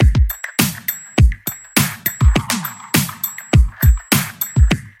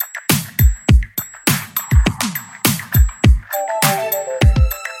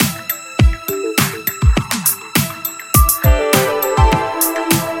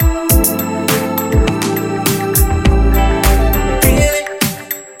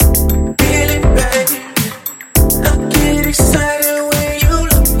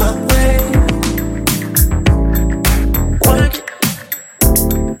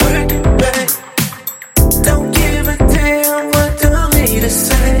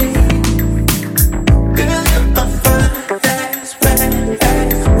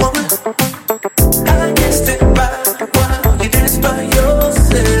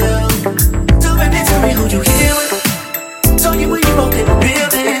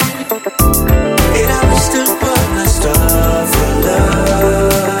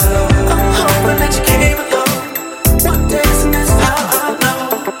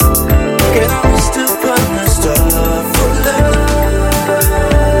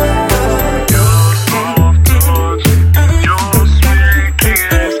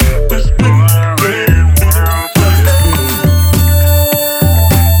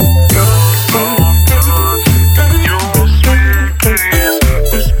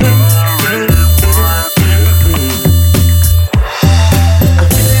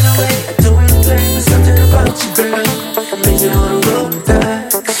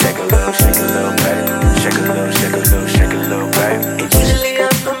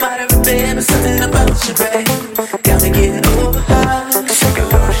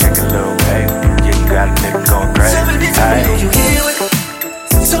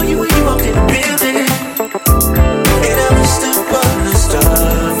Saw you when you walked in the building, and I was still on the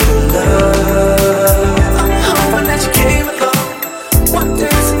star for love. I'm hoping that you came along one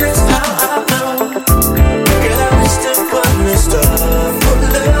dance, and that's how I know. Girl, I was still on the star for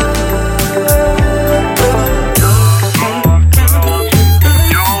love.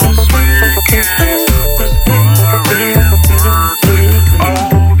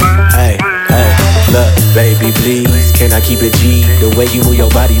 Baby, please, can I keep it G? The way you move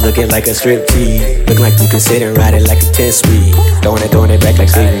your body looking like a strip tease. Looking like you can sit and ride it like a 10-speed. Throwing it back like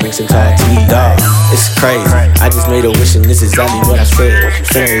Satan drinks and tall tea. Dog, it's crazy. I just made a wish and this is exactly what I said.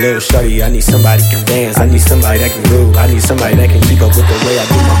 Feeling a little shorty, I need somebody can dance. I need somebody that can groove. I need somebody that can keep up with the way I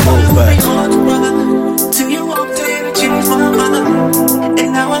do my moves. But till you walked in and changed my mind,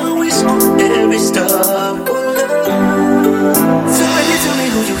 and now I wish on every star for love. So baby, tell me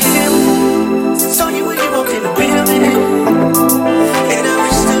who you hear. Saw you when you walked in the building, and I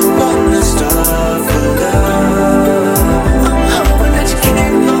was still on the star for love. I'm hoping that you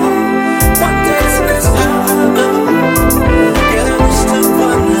came along one dance, and that's how I know. Girl, I was still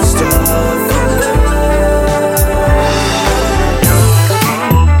on the star for love.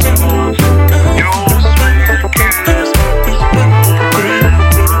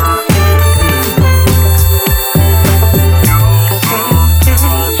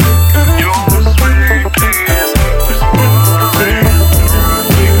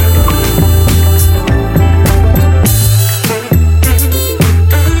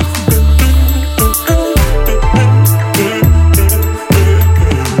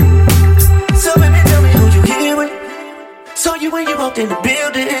 Saw you when you walked in the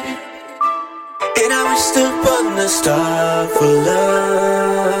building, and I was still on the star for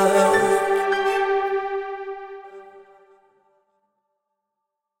love.